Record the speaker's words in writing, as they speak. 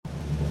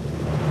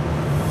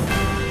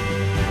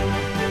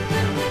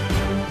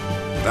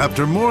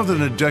After more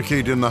than a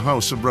decade in the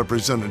House of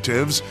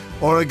Representatives,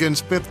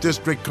 Oregon's 5th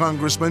District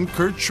Congressman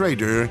Kurt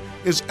Schrader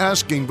is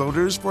asking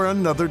voters for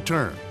another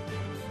term.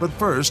 But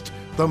first,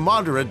 the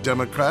moderate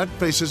Democrat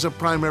faces a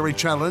primary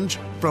challenge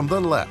from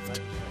the left.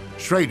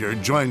 Schrader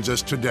joins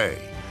us today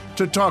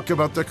to talk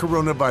about the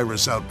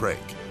coronavirus outbreak,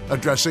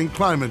 addressing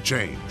climate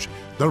change,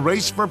 the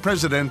race for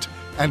president,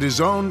 and his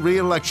own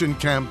re-election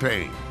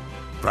campaign.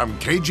 From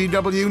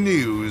KGW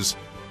News,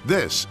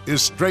 this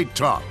is Straight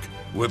Talk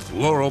with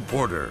Laurel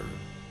Porter.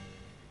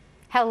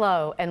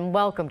 Hello and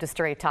welcome to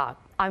Straight Talk.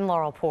 I'm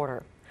Laurel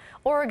Porter.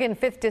 Oregon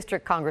 5th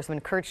District Congressman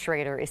Kurt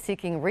Schrader is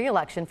seeking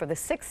re-election for the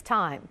 6th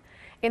time.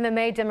 In the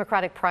May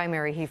Democratic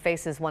primary, he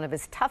faces one of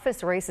his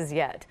toughest races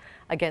yet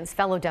against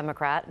fellow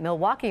Democrat,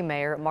 Milwaukee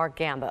Mayor Mark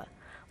Gamba.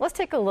 Let's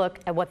take a look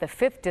at what the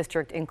 5th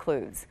District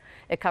includes.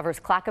 It covers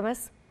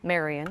Clackamas,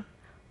 Marion,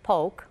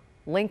 Polk,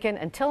 Lincoln,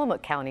 and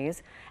Tillamook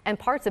counties, and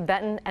parts of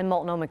Benton and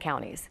Multnomah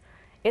counties.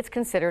 It's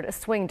considered a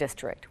swing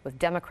district, with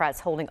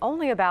Democrats holding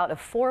only about a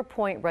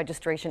 4-point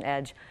registration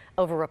edge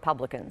over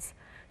Republicans.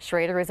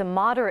 Schrader is a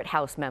moderate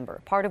House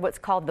member, part of what's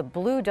called the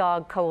Blue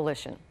Dog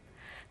Coalition.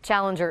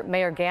 Challenger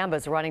Mayor Gamba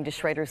is running to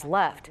Schrader's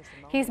left.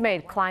 He's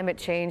made climate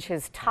change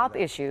his top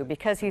issue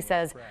because he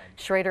says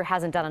Schrader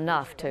hasn't done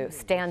enough to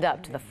stand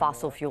up to the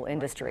fossil fuel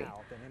industry.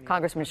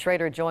 Congressman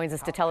Schrader joins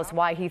us to tell us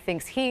why he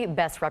thinks he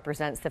best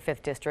represents the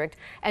 5th District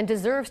and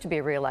deserves to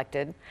be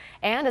reelected.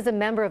 And as a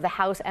member of the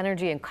House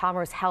Energy and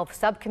Commerce Health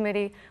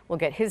Subcommittee, we'll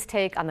get his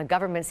take on the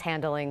government's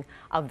handling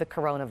of the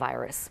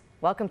coronavirus.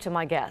 Welcome to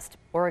my guest,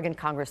 Oregon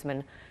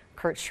Congressman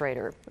Kurt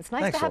Schrader. It's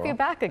nice to have you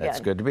back again. It's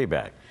good to be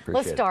back.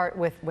 Let's start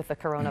with the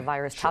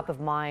coronavirus, top of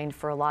mind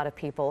for a lot of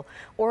people.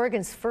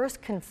 Oregon's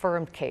first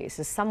confirmed case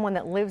is someone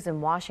that lives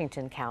in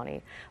Washington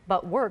County,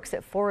 but works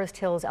at Forest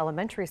Hills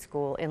Elementary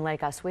School in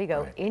Lake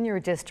Oswego in your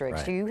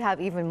district. So you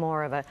have even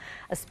more of a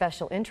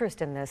special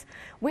interest in this.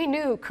 We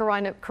knew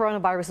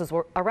coronavirus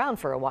was around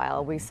for a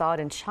while. We saw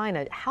it in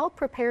China. How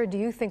prepared do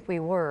you think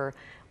we were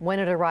when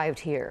it arrived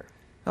here?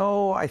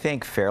 Oh, I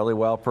think fairly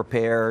well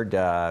prepared.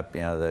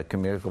 The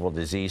Communicable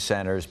Disease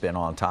Center has been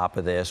on top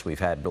of this. We've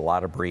had a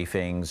lot of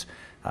briefings.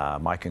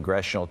 My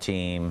congressional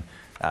team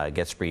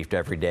gets briefed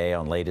every day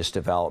on latest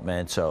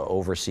developments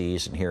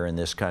overseas and here in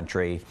this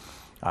country.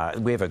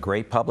 We have a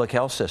great public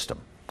health system.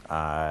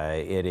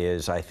 It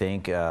is, I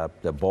think,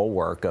 the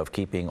bulwark of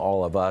keeping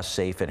all of us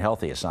safe and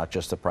healthy. It's not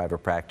just the private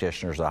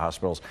practitioners, the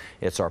hospitals,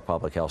 it's our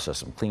public health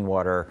system. Clean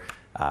water,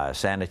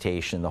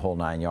 sanitation, the whole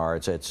 9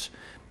 yards.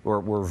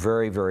 We're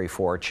very, very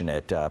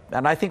fortunate,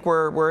 and I think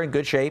we're in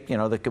good shape. You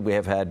know, we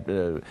have had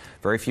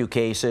very few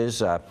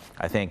cases. I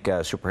think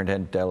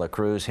Superintendent De La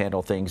Cruz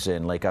handled things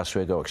in Lake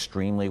Oswego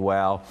extremely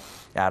well,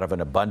 out of an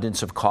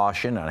abundance of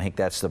caution. And I think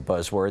that's the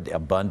buzzword, the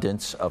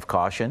abundance of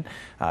caution.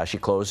 She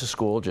closed the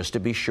school just to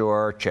be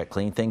sure,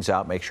 clean things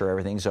out, make sure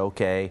everything's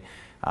okay.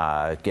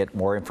 Get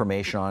more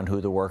information on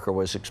who the worker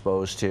was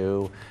exposed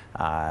to,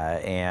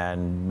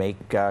 and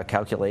make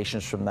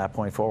calculations from that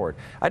point forward.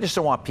 I just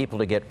don't want people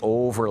to get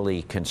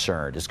overly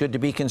concerned. It's good to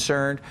be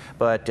concerned,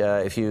 but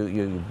if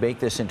you make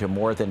this into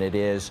more than it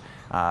is,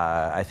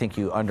 I think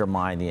you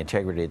undermine the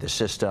integrity of the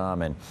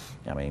system. And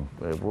I mean,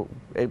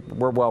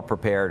 we're well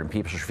prepared, and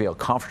people should feel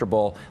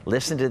comfortable.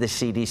 Listen to the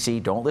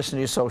CDC. Don't listen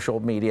to social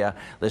media.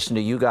 Listen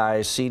to you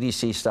guys,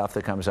 CDC stuff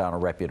that comes out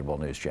on reputable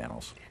news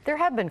channels. There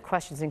have been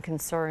questions and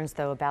concerns,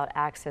 though, about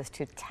access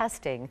to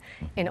testing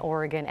in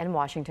Oregon and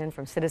Washington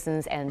from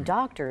citizens and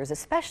doctors,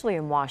 especially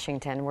in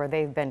Washington, where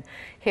they've been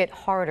hit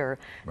harder.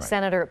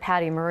 Senator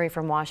Patty Murray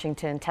from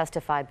Washington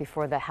testified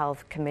before the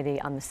Health Committee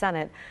on the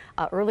Senate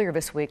earlier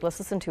this week. Let's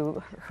listen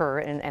to her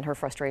and her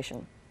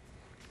frustration.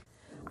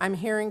 I'm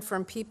hearing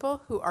from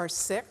people who are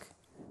sick,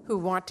 who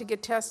want to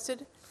get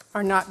tested,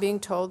 are not being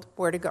told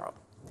where to go.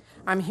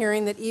 I'm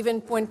hearing that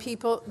even when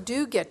people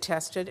do get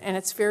tested, and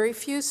it's very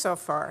few so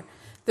far,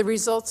 the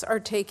results are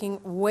taking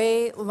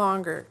way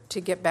longer to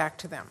get back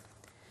to them.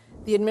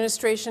 The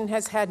administration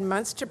has had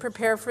months to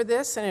prepare for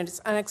this, and it's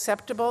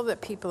unacceptable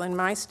that people in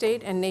my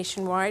state and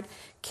nationwide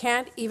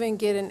can't even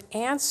get an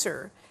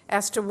answer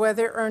as to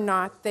whether or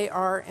not they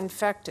are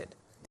infected.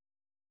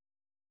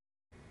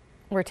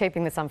 We're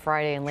taping this on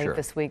Friday, and late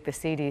this week, the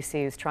CDC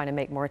is trying to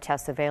make more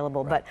tests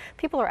available. But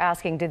people are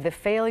asking, did the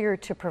failure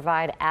to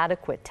provide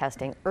adequate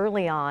testing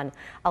early on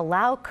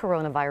allow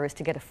coronavirus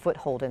to get a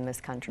foothold in this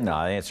country? No,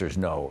 the answer is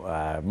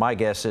no. My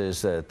guess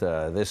is that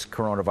this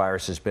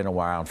coronavirus has been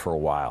around for a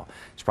while.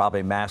 It's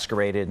probably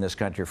masqueraded in this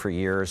country for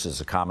years as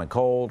a common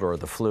cold or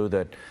the flu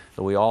that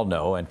we all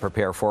know and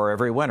prepare for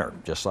every winter,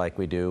 just like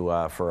we do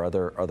for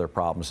other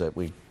problems that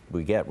we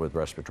get with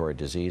respiratory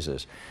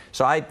diseases.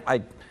 So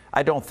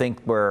I don't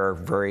think we're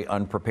very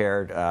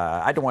unprepared.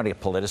 I don't want to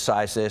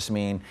politicize this. I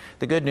mean,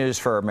 the good news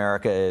for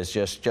America is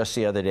just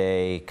the other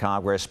day,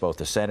 Congress, both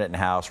the Senate and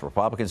House,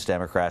 Republicans,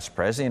 Democrats,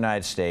 President of the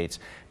United States,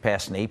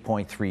 passed an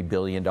 $8.3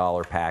 billion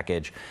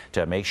package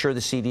to make sure the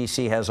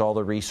CDC has all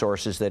the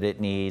resources that it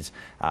needs.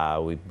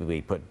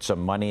 We put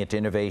some money into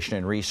innovation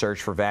and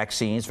research for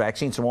vaccines.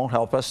 Vaccines won't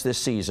help us this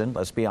season,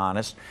 let's be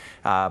honest.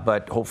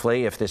 But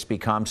hopefully, if this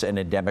becomes an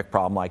endemic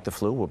problem like the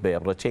flu, we'll be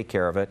able to take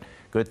care of it.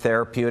 Good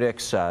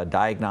therapeutics,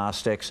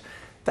 diagnostics.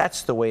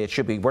 That's the way it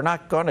should be. We're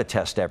not going to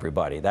test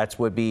everybody. That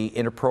would be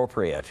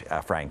inappropriate,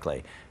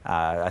 frankly.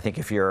 I think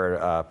if you're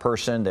a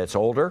person that's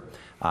older,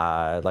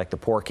 like the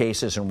poor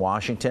cases in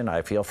Washington,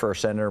 I feel for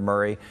Senator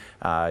Murray.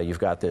 You've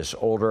got this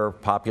older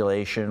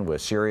population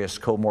with serious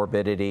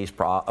comorbidities,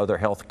 other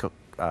health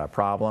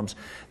problems.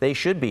 They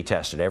should be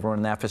tested. Everyone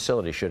in that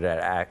facility should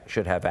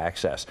have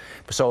access.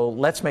 So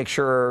let's make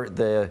sure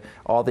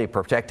all the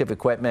protective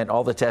equipment,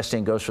 all the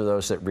testing goes for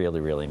those that really,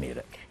 really need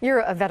it.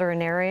 You're a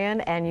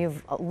veterinarian, and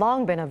you've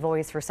long been a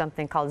voice for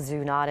something called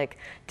zoonotic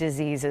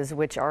diseases,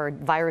 which are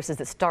viruses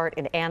that start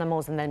in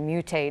animals and then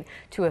mutate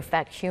to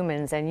affect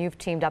humans. And you've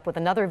teamed up with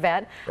another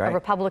vet, a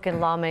Republican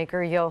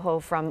lawmaker, Yoho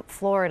from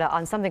Florida,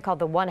 on something called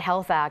the One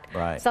Health Act,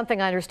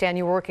 something I understand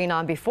you were working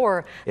on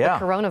before the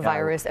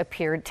coronavirus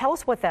appeared. Tell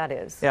us what that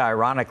is. Yeah,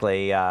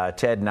 ironically,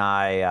 Ted and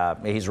I,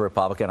 he's a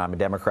Republican, I'm a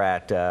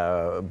Democrat,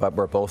 but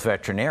we're both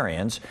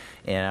veterinarians,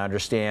 and I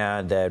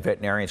understand that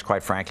veterinarians,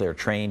 quite frankly, are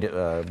trained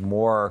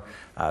more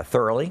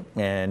thoroughly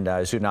in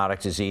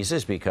zoonotic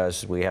diseases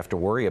because we have to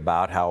worry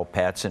about how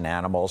pets and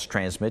animals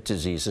transmit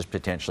diseases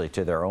potentially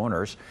to their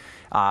owners.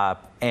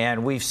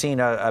 And we've seen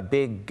a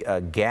big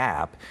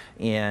gap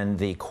in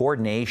the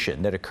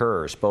coordination that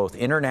occurs both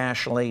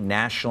internationally,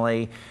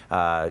 nationally,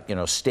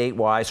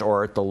 statewide,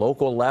 or at the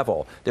local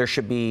level. There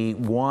should be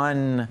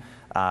one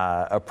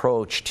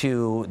approach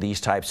to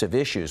these types of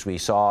issues. We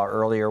saw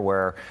earlier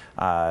where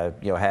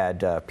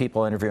had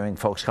people interviewing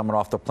folks coming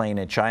off the plane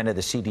in China.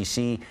 The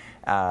CDC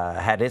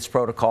had its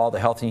protocol. The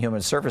Health and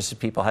Human Services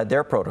people had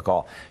their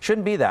protocol.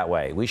 Shouldn't be that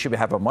way. We should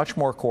have a much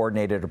more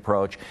coordinated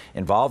approach,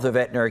 involve the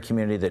veterinary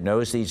community that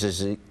knows these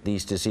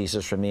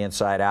diseases from the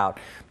inside out,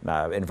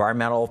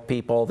 environmental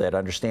people that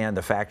understand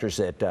the factors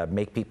that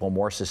make people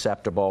more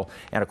susceptible,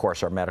 and of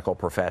course our medical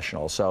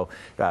professionals. So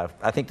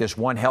I think this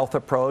One Health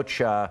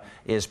approach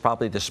is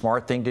probably the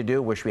smart thing to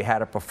do. Wish we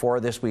had it before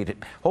this. We'd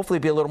hopefully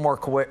be a little more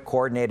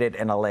coordinated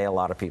and allay a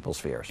lot of people's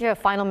fears. You have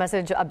a final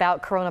message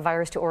about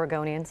coronavirus to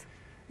Oregonians?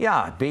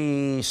 Yeah,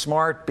 be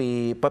smart,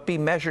 but be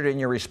measured in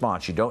your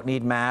response. You don't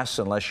need masks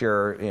unless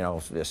you're,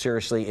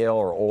 seriously ill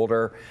or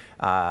older,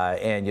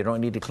 and you don't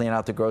need to clean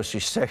out the grocery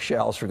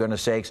shelves, for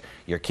goodness sakes.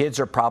 Your kids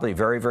are probably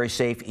very, very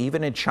safe.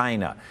 Even in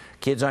China,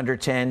 kids under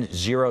 10,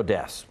 0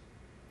 deaths.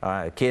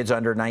 Kids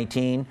under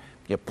 19,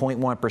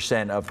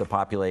 0.1% of the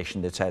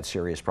population that's had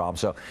serious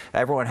problems. So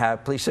everyone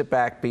please sit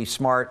back, be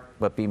smart,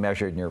 but be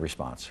measured in your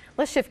response.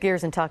 Let's shift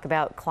gears and talk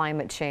about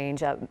climate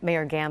change.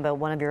 Mayor Gamba,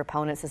 one of your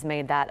opponents, has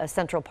made that a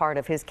central part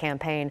of his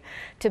campaign.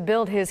 To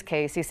build his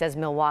case, he says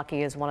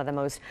Milwaukee is one of the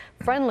most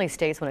friendly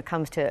states when it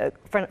comes to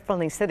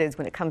friendly cities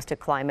when it comes to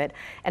climate,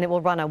 and it will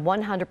run on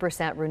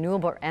 100%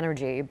 renewable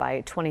energy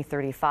by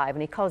 2035.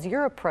 And he calls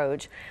your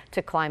approach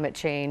to climate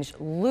change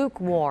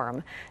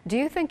lukewarm. Do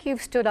you think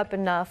you've stood up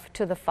enough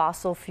to the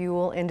fossil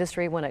fuel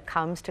industry when it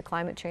comes to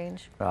climate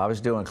change? I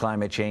was doing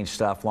climate change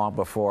stuff long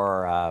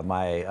before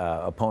my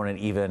opponent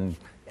even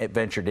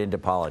ventured into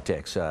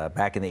politics.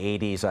 Back in the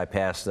 80s, I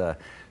passed the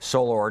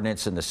solar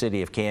ordinance in the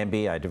city of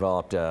Canby. I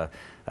developed a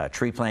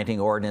tree planting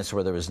ordinance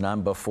where there was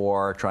none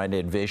before, trying to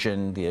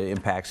envision the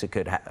impacts that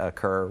could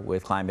occur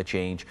with climate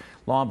change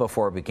long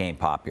before it became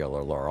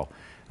popular, Laurel.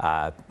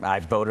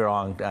 I voted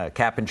on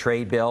cap and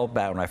trade bill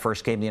back when I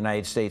first came to the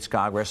United States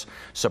Congress,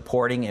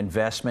 supporting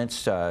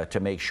investments to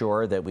make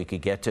sure that we could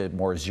get to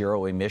more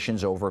zero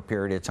emissions over a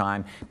period of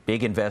time,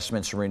 big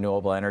investments in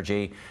renewable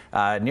energy.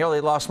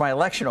 Nearly lost my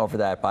election over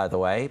that, by the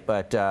way,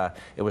 but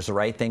it was the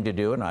right thing to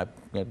do, and I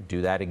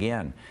do that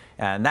again.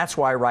 And that's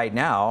why right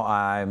now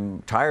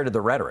I'm tired of the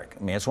rhetoric.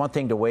 I mean, it's one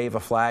thing to wave a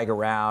flag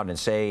around and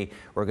say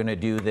we're going to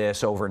do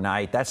this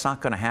overnight. That's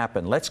not going to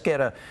happen.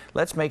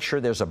 Let's make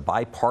sure there's a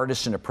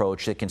bipartisan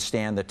approach that can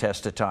stand the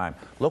test of time.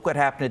 Look what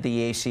happened at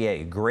the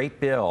ACA. Great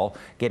bill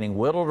getting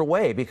whittled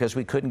away because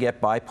we couldn't get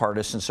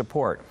bipartisan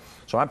support.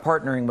 So I'm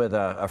partnering with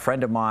a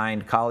friend of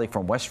mine, colleague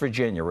from West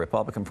Virginia,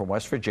 Republican from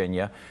West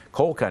Virginia,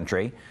 coal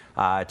country,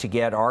 to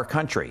get our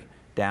country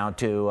down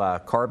to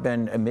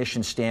carbon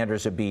emission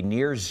standards that be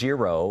near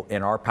zero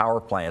in our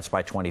power plants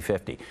by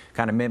 2050,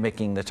 kind of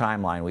mimicking the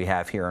timeline we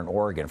have here in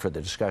Oregon for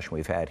the discussion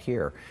we've had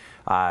here.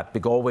 The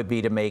goal would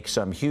be to make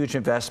some huge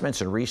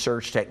investments in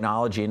research,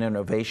 technology, and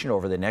innovation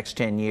over the next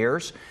 10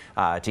 years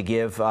to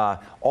give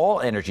all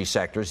energy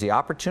sectors the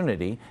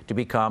opportunity to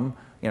become,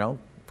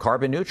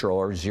 carbon neutral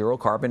or zero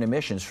carbon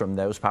emissions from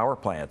those power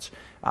plants.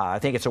 I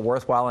think it's a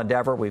worthwhile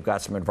endeavor. We've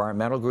got some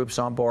environmental groups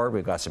on board.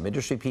 We've got some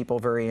industry people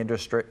very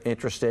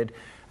interested.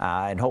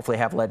 and hopefully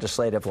have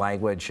legislative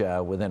language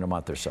within a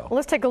month or so. Well,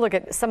 let's take a look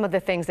at some of the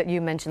things that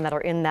you mentioned that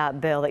are in that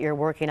bill that you're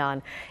working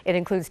on. It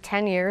includes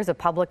 10 years of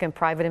public and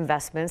private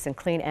investments in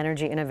clean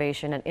energy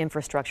innovation and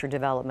infrastructure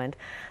development.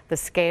 The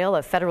scale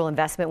of federal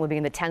investment will be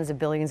in the tens of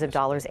billions of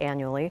dollars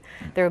annually.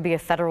 There would be a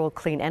federal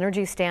clean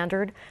energy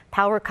standard.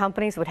 Power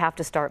companies would have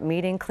to start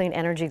meeting clean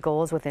energy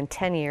goals within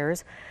 10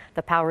 years.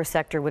 The power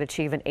sector would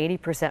achieve an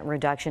 80%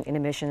 reduction in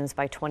emissions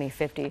by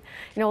 2050. You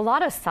know, a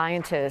lot of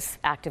scientists,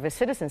 activists,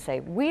 citizens say,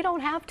 we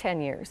don't have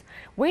 10 years.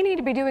 We need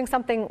to be doing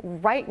something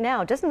right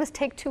now. Doesn't this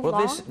take too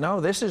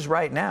long? This is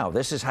right now.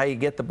 This is how you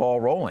get the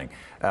ball rolling.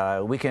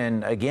 We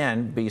can,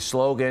 again, be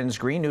slogans.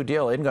 Green New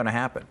Deal isn't going to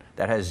happen.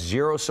 That has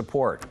zero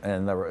support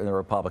in the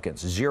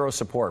Republicans, zero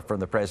support from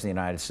the President of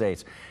the United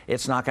States.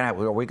 It's not going to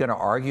happen. Are we going to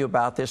argue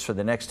about this for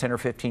the next 10 or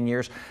 15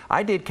 years?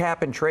 I did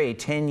cap and trade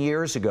 10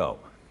 years ago.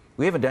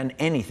 We haven't done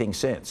anything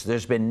since.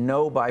 There's been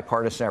no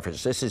bipartisan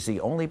efforts. This is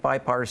the only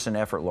bipartisan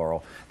effort,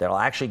 Laurel, that'll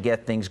actually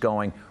get things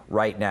going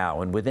right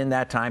now. And within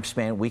that time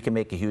span, we can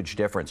make a huge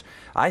difference.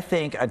 I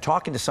think, I'm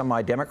talking to some of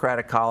my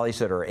Democratic colleagues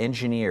that are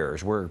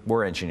engineers.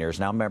 We're engineers,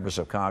 now members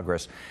of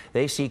Congress.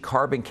 They see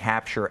carbon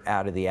capture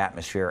out of the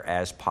atmosphere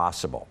as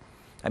possible.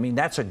 I mean,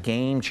 that's a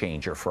game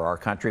changer for our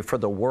country, for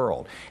the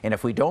world. And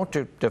if we don't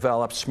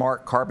develop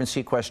smart carbon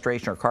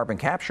sequestration or carbon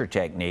capture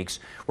techniques,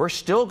 we're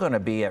still going to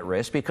be at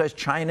risk because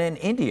China and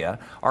India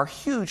are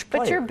huge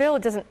players. But your bill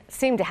doesn't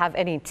seem to have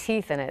any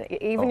teeth in it.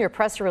 Even your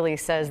press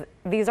release says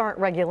these aren't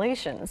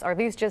regulations. Are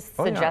these just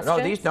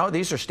suggestions? No,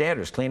 these are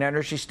standards, clean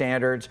energy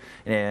standards,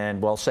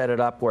 and we'll set it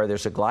up where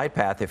there's a glide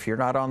path. If you're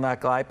not on that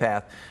glide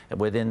path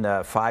within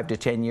the 5 to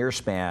 10 year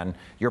span,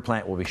 your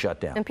plant will be shut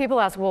down. And people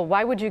ask, well,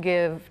 why would you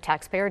give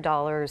taxpayer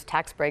dollars,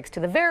 tax breaks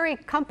to the very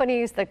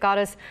companies that got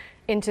us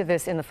into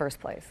this in the first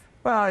place?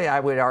 Well, I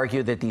would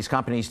argue that these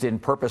companies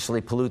didn't purposely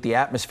pollute the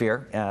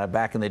atmosphere.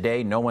 Back in the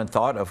day, no one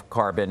thought of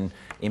carbon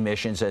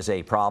emissions as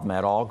a problem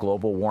at all.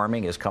 Global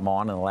warming has come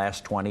on in the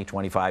last 20,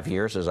 25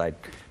 years, as I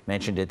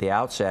mentioned at the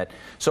outset.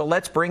 So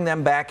let's bring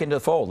them back into the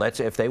fold.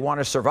 If they want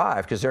to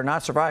survive, because they're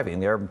not surviving.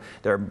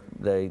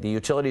 The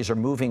utilities are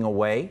moving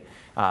away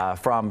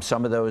from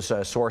some of those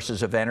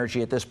sources of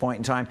energy at this point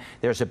in time.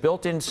 There's a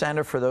built-in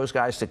incentive for those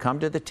guys to come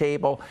to the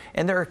table,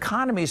 and there are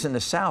economies in the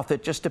South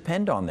that just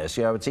depend on this.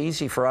 You know, it's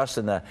easy for us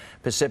in the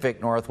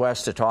Pacific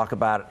Northwest to talk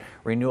about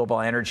renewable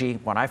energy.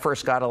 When I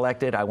first got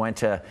elected, I went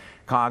to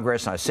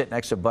Congress, and I was sitting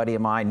next to a buddy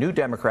of mine, new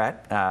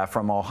Democrat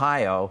from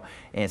Ohio,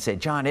 and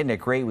said, John, isn't it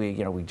great?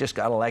 We just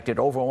got elected,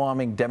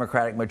 overwhelming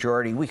Democratic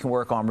majority. We can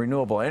work on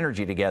renewable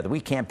energy together.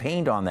 We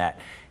campaigned on that.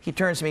 He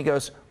turns to me and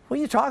goes, what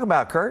are you talking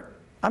about, Kurt?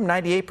 I'm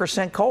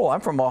 98% coal. I'm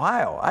from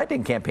Ohio. I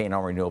didn't campaign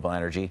on renewable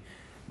energy.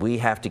 We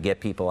have to get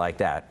people like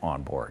that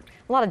on board.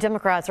 A lot of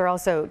Democrats are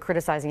also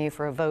criticizing you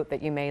for a vote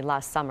that you made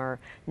last summer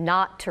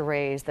not to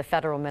raise the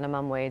federal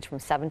minimum wage from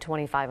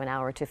 $7.25 an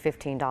hour to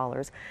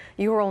 $15.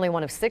 You were only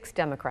one of 6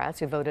 Democrats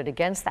who voted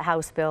against the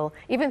House bill.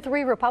 Even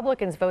 3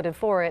 Republicans voted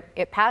for it.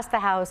 It passed the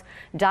House,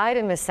 died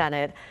in the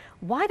Senate.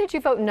 Why did you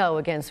vote no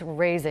against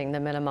raising the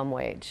minimum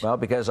wage? Well,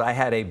 because I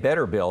had a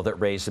better bill that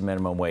raised the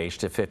minimum wage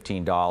to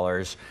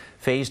 $15,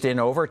 phased in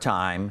over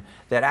time,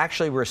 that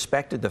actually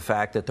respected the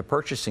fact that the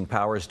purchasing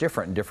power is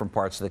different in different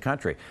parts of the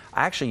country.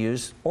 I actually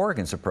used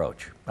Oregon's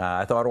approach.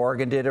 I thought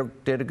Oregon did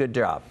a good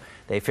job.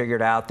 They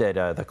figured out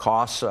that the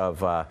costs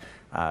of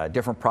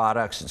different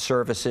products and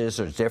services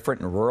are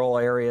different in rural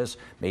areas,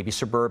 maybe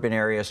suburban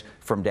areas,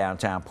 from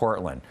downtown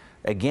Portland.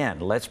 Again,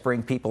 let's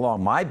bring people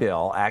on. My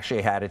bill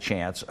actually had a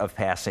chance of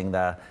passing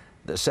the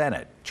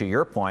Senate. To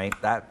your point,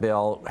 that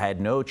bill had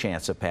no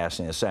chance of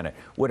passing the Senate.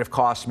 Would have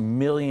cost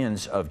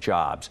millions of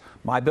jobs.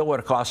 My bill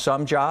would have cost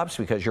some jobs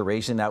because you're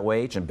raising that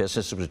wage and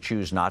businesses would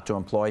choose not to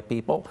employ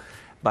people,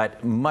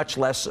 but much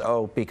less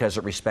so because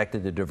it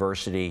respected the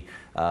diversity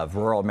of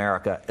rural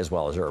America as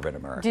well as urban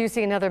America. Do you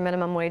see another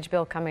minimum wage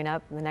bill coming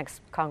up in the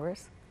next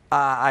Congress?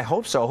 I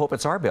hope so. I hope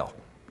it's our bill.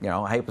 You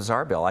know, I hope it's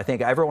our bill. I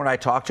think everyone I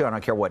talk to, I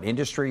don't care what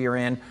industry you're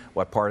in,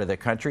 what part of the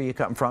country you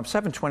come from,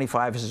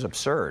 $7.25 is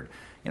absurd.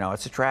 You know,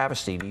 it's a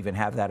travesty to even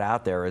have that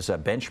out there as a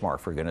benchmark,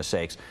 for goodness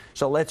sakes.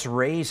 So let's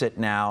raise it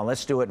now.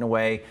 Let's do it in a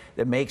way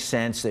that makes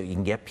sense, that you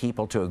can get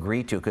people to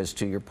agree to, because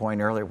to your point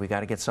earlier, we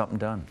got to get something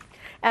done.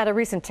 At a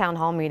recent town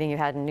hall meeting you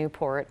had in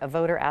Newport, a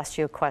voter asked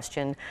you a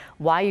question,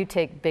 why you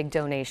take big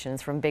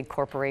donations from big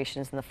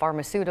corporations in the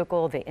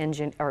pharmaceutical, the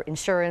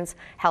insurance,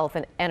 health,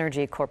 and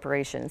energy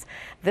corporations.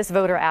 This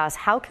voter asked,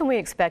 how can we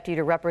expect you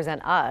to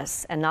represent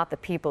us and not the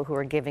people who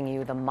are giving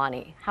you the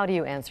money? How do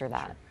you answer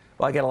that?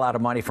 Well, I get a lot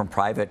of money from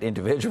private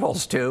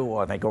individuals, too.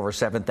 I think over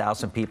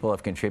 7,000 people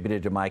have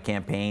contributed to my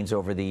campaigns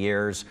over the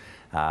years.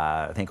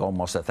 I think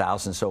almost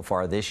 1,000 so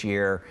far this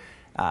year.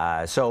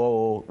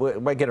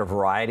 So I get a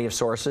variety of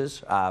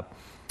sources.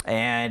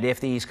 And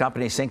if these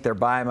companies think they're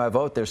buying my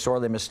vote, they're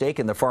sorely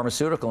mistaken. The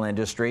pharmaceutical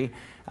industry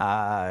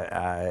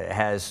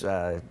has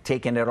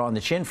taken it on the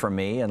chin from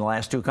me in the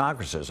last 2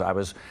 Congresses. I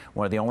was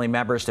one of the only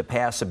members to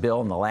pass a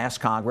bill in the last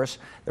Congress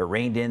that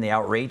reined in the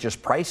outrageous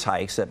price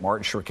hikes that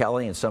Martin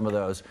Shkreli and some of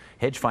those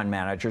hedge fund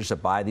managers that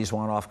buy these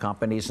one-off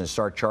companies and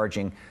start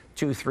charging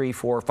 2, 3,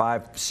 4,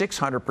 5,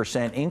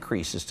 600%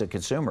 increases to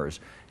consumers.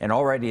 And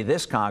already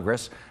this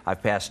Congress,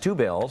 I've passed 2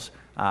 bills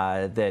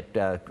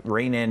that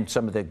rein in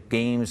some of the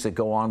games that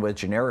go on with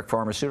generic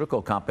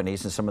pharmaceutical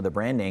companies and some of the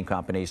brand name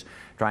companies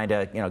trying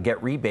to,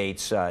 get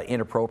rebates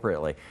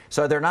inappropriately.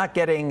 So they're not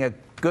getting a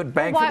good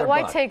bang for their buck.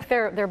 Why take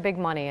their big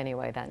money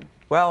anyway then?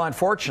 Well,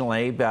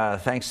 unfortunately,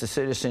 thanks to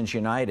Citizens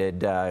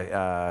United,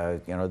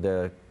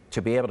 to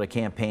be able to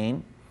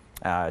campaign,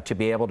 to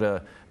be able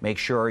to make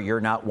sure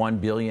you're not one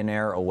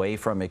billionaire away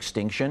from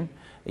extinction,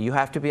 you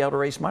have to be able to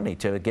raise money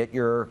to get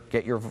your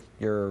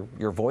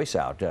voice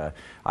out.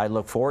 I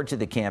look forward to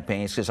the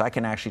campaigns because I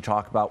can actually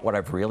talk about what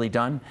I've really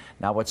done,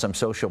 not what some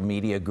social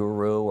media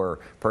guru or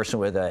person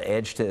with an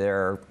edge to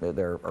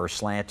their or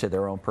slant to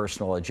their own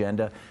personal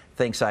agenda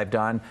thinks I've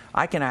done.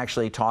 I can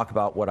actually talk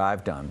about what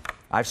I've done.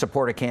 I've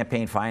supported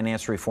campaign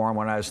finance reform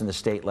when I was in the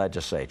state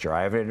legislature.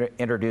 I've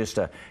introduced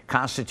a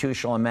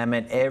constitutional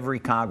amendment every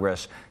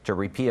Congress to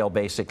repeal,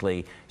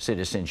 basically,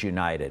 Citizens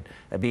United.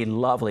 It'd be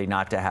lovely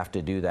not to have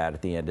to do that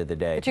at the end of the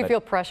day. But you feel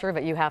pressure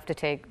that you have to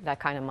take that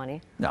kind of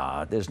money?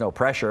 No, there's no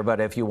pressure. But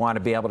if you want to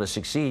be able to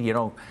succeed, you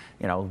don't,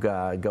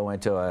 go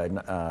into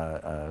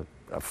a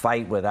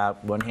fight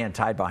without one hand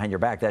tied behind your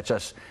back. That's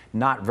just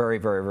not very,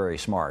 very, very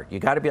smart. You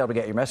got to be able to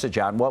get your message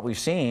out. And what we've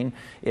seen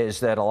is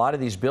that a lot of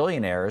these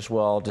billionaires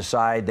will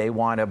decide they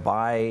want to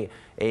buy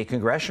a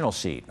congressional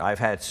seat. I've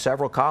had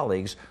several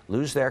colleagues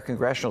lose their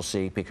congressional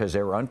seat because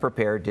they were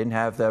unprepared, didn't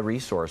have the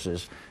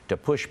resources to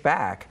push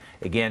back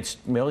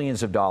against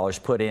millions of dollars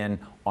put in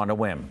on a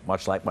whim,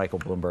 much like Michael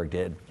Bloomberg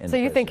did. So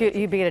you think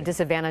you'd be at a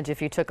disadvantage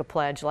if you took a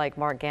pledge like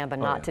Mark Gamba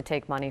not to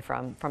take money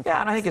from PACs?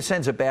 Yeah, and I think it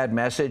sends a bad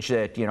message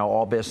that,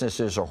 all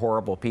businesses are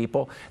horrible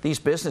people. These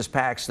business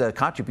PACs, the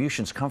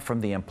contributions come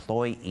from the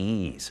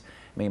employees.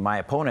 I mean, my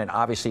opponent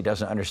obviously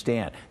doesn't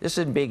understand. This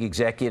isn't big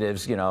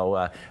executives,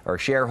 or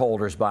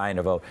shareholders buying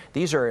a vote.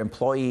 These are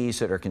employees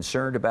that are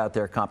concerned about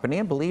their company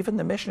and believe in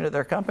the mission of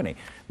their company.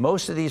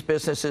 Most of these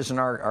businesses in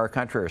our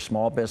country are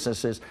small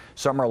businesses.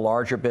 Some are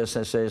larger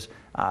businesses.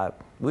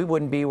 We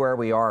wouldn't be where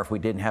we are if we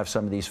didn't have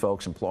some of these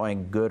folks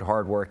employing good,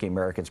 hardworking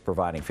Americans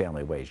providing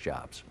family wage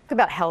jobs.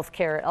 About health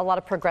care, a lot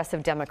of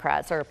progressive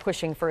Democrats are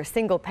pushing for a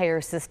single-payer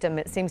system.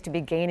 It seems to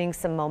be gaining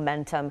some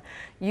momentum.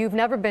 You've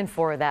never been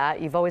for that.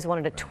 You've always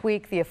wanted to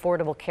tweak the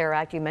Affordable Care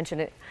Act. You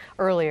mentioned it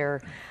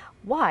earlier.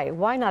 Why?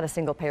 Why not a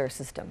single-payer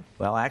system?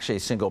 Well, actually,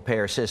 a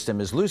single-payer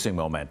system is losing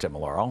momentum,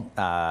 Laurel.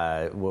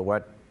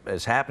 What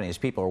is happening is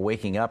people are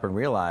waking up and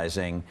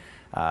realizing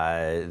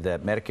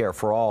that Medicare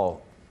for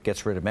All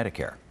gets rid of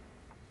Medicare.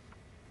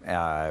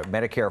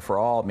 Medicare for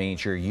All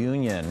means your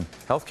union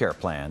health care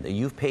plan that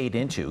you've paid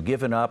into,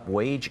 given up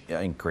wage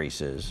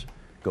increases,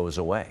 goes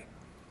away.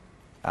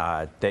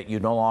 That you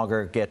no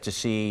longer get to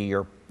see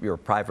your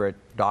private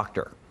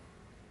doctor.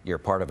 You're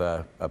part of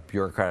a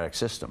bureaucratic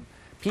system.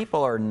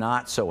 People are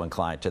not so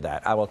inclined to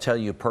that. I will tell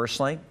you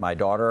personally,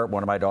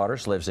 one of my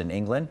daughters lives in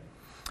England.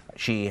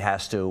 She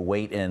has to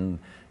wait in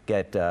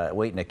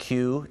a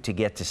queue to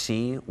get to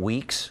see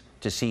weeks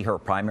to see her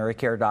primary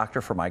care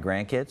doctor for my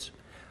grandkids.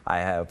 I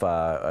have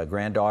a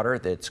granddaughter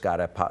that's got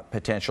a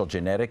potential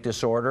genetic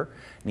disorder,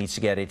 needs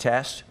to get a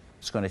test.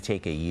 It's going to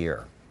take a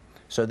year.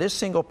 So this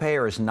single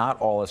payer is not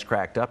all it's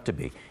cracked up to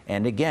be.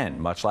 And again,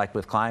 much like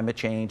with climate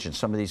change and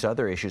some of these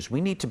other issues,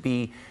 we need to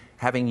be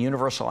having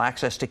universal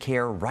access to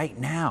care right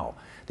now.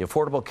 The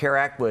Affordable Care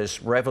Act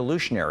was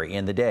revolutionary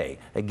in the day.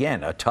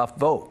 Again, a tough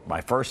vote.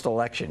 My first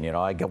election,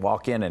 I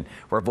walk in and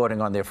we're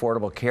voting on the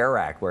Affordable Care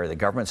Act, where the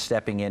government's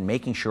stepping in,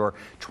 making sure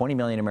 20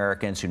 million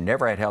Americans who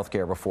never had health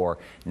care before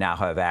now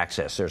have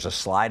access. There's a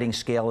sliding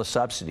scale of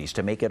subsidies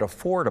to make it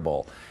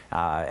affordable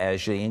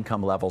as the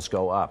income levels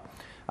go up.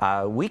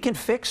 We can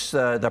fix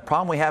the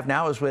problem we have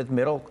now is with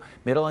middle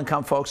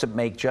income folks that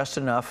make just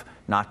enough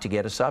not to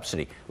get a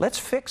subsidy. Let's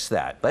fix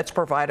that. Let's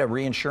provide a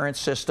reinsurance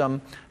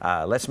system.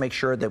 Let's make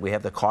sure that we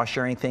have the cost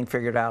sharing thing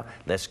figured out.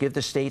 Let's give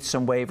the states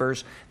some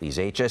waivers. These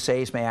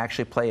HSAs may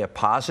actually play a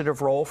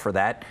positive role for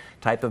that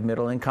type of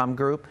middle income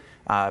group.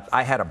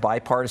 I had a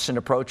bipartisan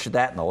approach to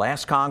that in the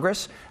last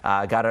Congress,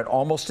 got it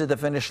almost to the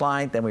finish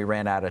line, then we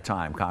ran out of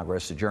time.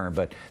 Congress adjourned.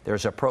 But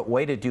there's a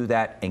way to do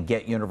that and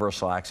get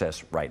universal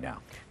access right now.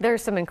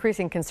 There's some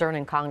increasing concern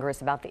in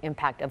Congress about the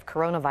impact of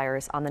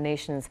coronavirus on the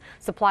nation's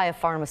supply of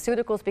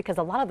pharmaceuticals, because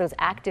a lot of those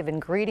active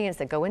ingredients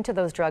that go into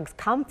those drugs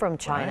come from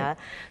China. Right.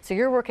 So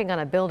you're working on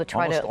a bill to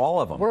try to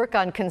all of them. Work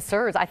on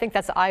concerns. I think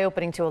that's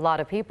eye-opening to a lot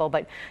of people,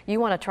 but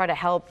you want to try to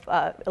help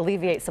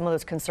alleviate some of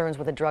those concerns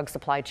with the drug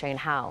supply chain.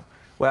 How?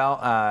 Well,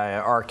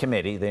 our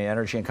committee, the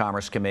Energy and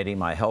Commerce Committee,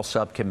 my health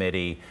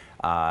subcommittee,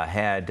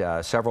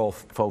 had several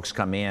folks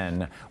come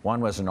in.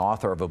 One was an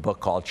author of a book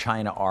called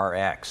China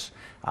RX.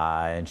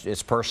 And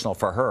it's personal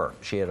for her.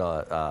 She had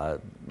a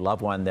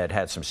loved one that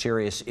had some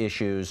serious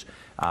issues,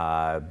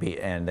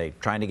 and they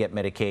trying to get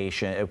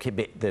medication.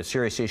 The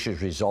serious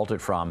issues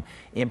resulted from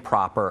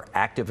improper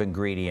active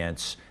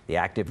ingredients. The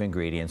active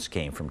ingredients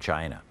came from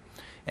China.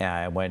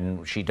 And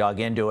when she dug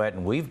into it,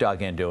 and we've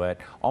dug into it,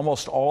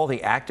 almost all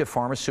the active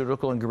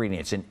pharmaceutical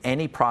ingredients in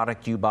any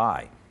product you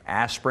buy,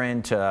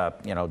 aspirin to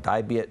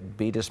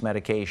diabetes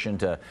medication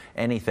to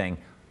anything,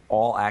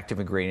 all active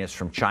ingredients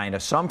from China,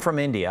 some from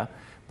India,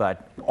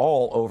 but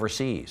all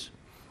overseas.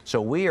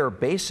 So we are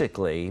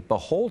basically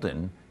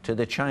beholden to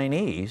the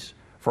Chinese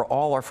for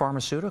all our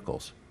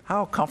pharmaceuticals.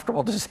 How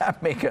comfortable does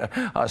that make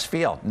us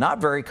feel? Not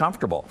very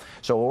comfortable.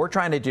 So what we're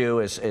trying to do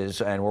is,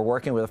 and we're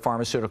working with the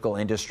pharmaceutical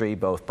industry,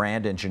 both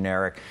brand and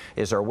generic,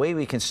 is there a way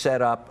we can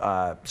set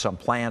up some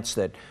plants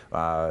that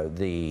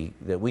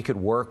we could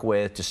work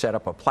with to set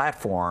up a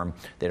platform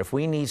that if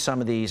we need some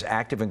of these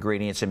active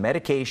ingredients and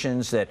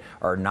medications that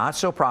are not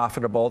so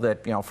profitable,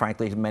 that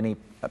frankly many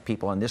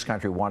people in this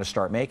country want to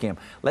start making them.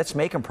 Let's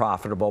make them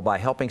profitable by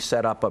helping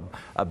set up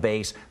a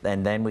base,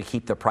 and then we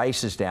keep the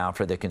prices down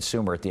for the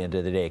consumer at the end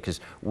of the day,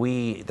 because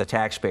we, the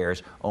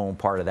taxpayers, own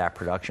part of that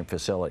production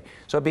facility.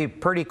 So it'd be a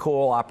pretty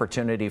cool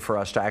opportunity for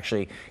us to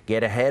actually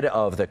get ahead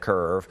of the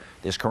curve.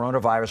 This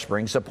coronavirus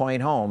brings the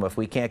point home. If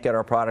we can't get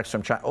our products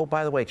from China, oh,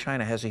 by the way,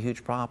 China has a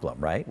huge problem,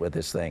 right, with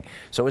this thing.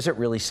 So is it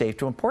really safe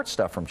to import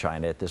stuff from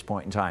China at this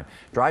point in time?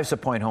 Drives the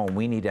point home.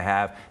 We need to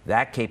have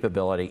that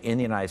capability in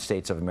the United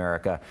States of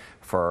America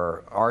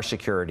for our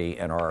security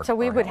and our. So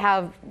we would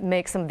health.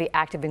 make some of the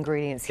active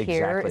ingredients here.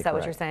 Exactly Is that correct.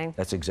 what you're saying?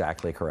 That's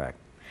exactly correct.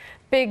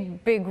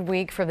 Big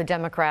week for the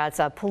Democrats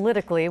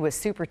politically, with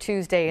Super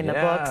Tuesday in the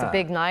books, a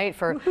big night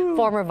for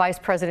former Vice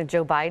President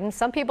Joe Biden.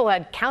 Some people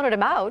had counted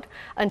him out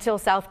until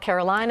South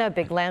Carolina,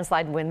 big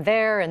landslide win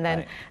there, and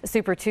then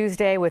Super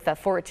Tuesday with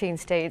 14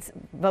 states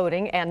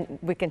voting, and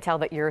we can tell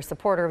that you're a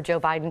supporter of Joe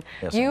Biden.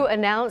 Yes, you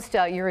announced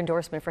your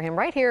endorsement for him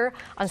right here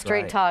on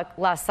Straight right. Talk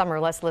last summer.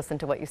 Let's listen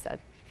to what you said.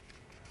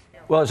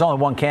 Well, there's only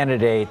one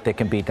candidate that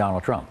can beat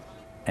Donald Trump.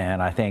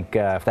 And I think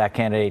if that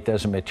candidate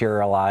doesn't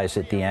materialize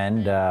at the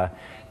end,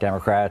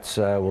 Democrats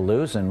will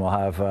lose, and we'll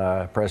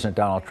have President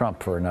Donald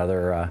Trump for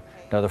another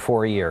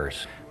 4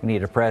 years. We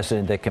need a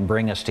president that can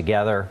bring us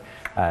together,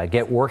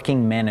 get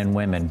working men and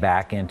women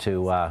back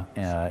into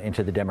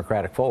the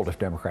Democratic fold if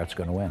Democrats are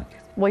going to win.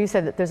 Well, you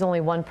said that there's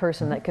only one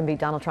person that can beat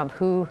Donald Trump.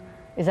 Who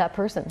is that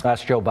person?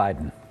 That's Joe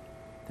Biden.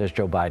 There's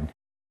Joe Biden.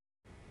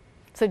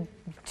 So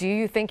do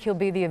you think he'll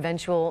be the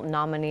eventual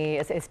nominee?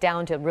 It's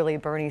down to really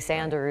Bernie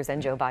Sanders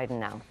and Joe Biden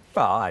now.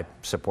 Well, I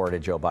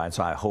supported Joe Biden,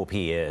 so I hope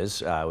he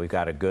is. We've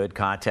got a good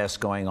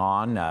contest going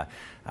on.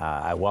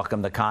 I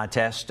welcome the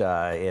contest.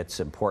 It's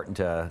important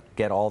to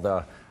get all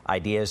the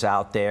ideas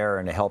out there,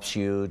 and it helps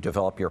you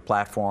develop your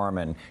platform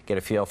and get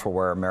a feel for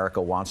where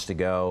America wants to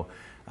go.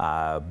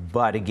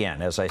 But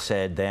again, as I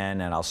said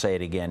then, and I'll say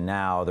it again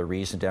now, the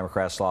reason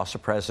Democrats lost the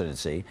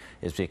presidency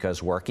is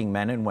because working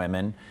men and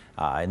women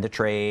in the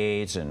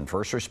trades and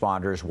first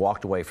responders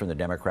walked away from the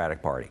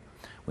Democratic Party.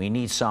 We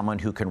need someone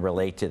who can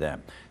relate to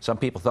them. Some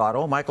people thought,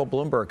 oh, Michael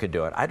Bloomberg could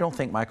do it. I don't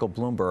think Michael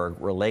Bloomberg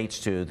relates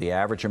to the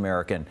average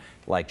American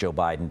like Joe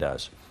Biden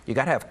does. You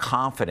got to have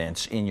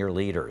confidence in your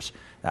leaders.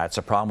 That's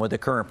a problem with the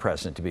current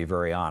president, to be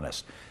very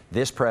honest.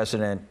 This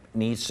president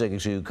needs to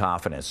exude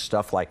confidence.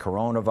 Stuff like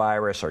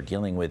coronavirus or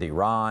dealing with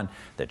Iran,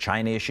 the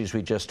China issues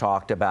we just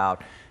talked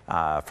about,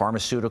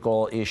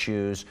 pharmaceutical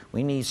issues.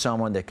 We need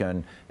someone that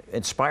can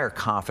inspire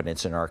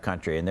confidence in our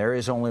country. And there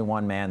is only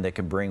one man that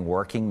can bring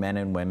working men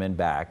and women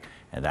back,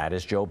 and that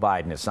is Joe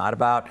Biden. It's not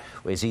about,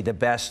 is he the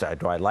best?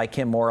 Do I like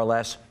him more or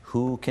less?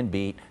 Who can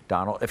beat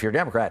Donald? If you're a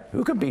Democrat,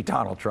 who can beat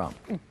Donald Trump?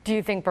 Do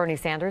you think Bernie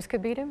Sanders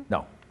could beat him?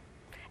 No.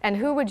 And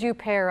who would you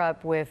pair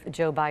up with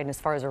Joe Biden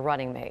as far as a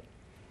running mate?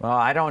 Well,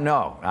 I don't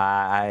know.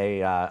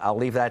 I'll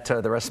leave that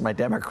to the rest of my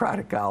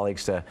Democratic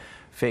colleagues to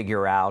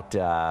figure out.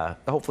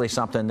 Hopefully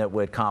something that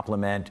would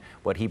complement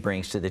what he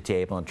brings to the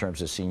table in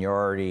terms of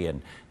seniority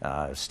and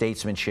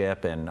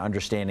statesmanship and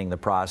understanding the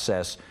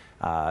process.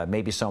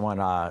 Maybe someone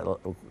a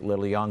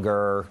little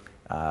younger,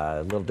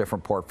 a little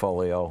different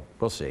portfolio.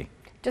 We'll see.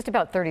 Just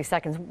about 30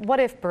 seconds. What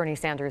if Bernie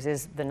Sanders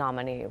is the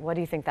nominee? What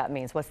do you think that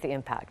means? What's the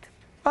impact?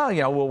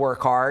 Well, we'll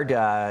work hard.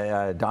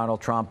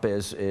 Donald Trump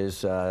is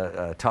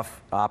a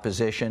tough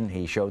opposition.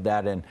 He showed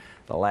that in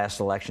the last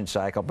election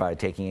cycle by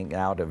taking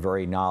out a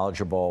very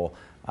knowledgeable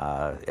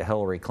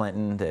Hillary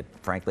Clinton that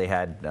frankly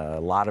had a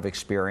lot of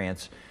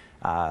experience.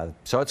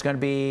 So it's going to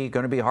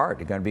be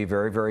hard. It's going to be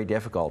very, very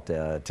difficult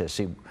to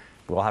see.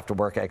 We'll have to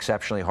work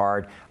exceptionally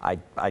hard.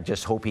 I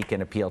just hope he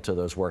can appeal to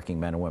those working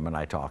men and women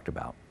I talked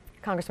about.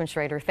 Congressman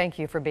Schrader, thank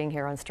you for being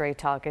here on Straight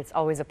Talk. It's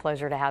always a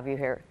pleasure to have you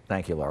here.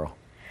 Thank you, Laurel.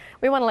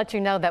 We want to let you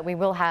know that we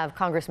will have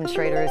Congressman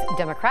Schrader's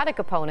Democratic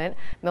opponent,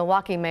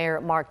 Milwaukee Mayor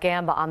Mark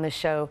Gamba, on the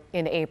show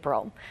in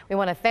April. We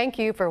want to thank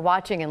you for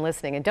watching and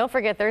listening. And don't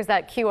forget, there's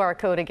that QR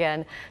code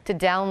again to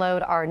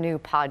download our new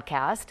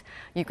podcast.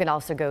 You can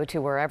also go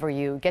to wherever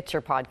you get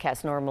your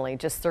podcast normally.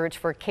 Just search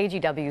for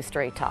KGW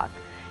Straight Talk.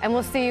 And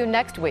we'll see you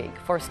next week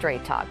for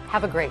Straight Talk.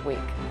 Have a great week.